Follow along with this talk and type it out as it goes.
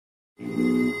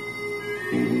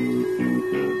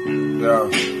Yo,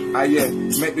 I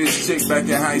met this chick back in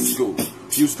high school.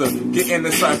 Used to get in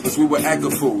the cyphers, we would act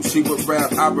a fool. She would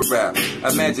rap, I would rap.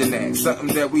 Imagine that, something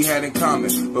that we had in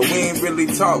common, but we ain't really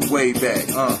talk way back.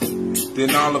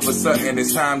 Then all of a sudden,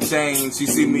 as time changed, she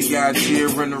see me out here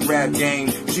in the rap game.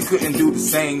 She couldn't do the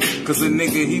same, cause a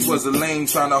nigga, he was a lame,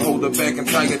 trying to hold her back and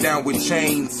tie her down with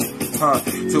chains.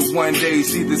 Till one day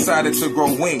she decided to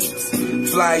grow wings,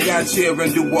 fly out here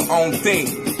and do her own thing.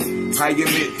 I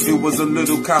admit it was a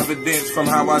little confidence from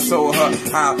how I told her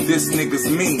how this nigga's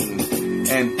mean.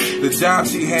 And the job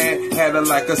she had her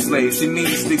like a slave. She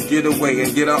needs to get away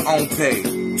and get her own pay.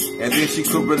 And then she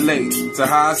could relate to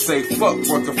how I say, fuck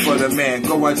working for the man,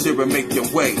 go out here and make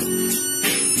your way.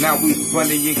 Now we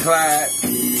Bonnie and Clyde,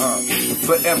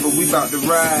 forever we about to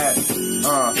ride.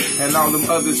 And all them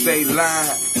others, they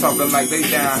lie, talking like they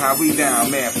down, how we down,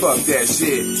 man, fuck that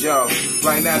shit, yo.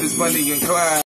 Right now this Bonnie and Clyde.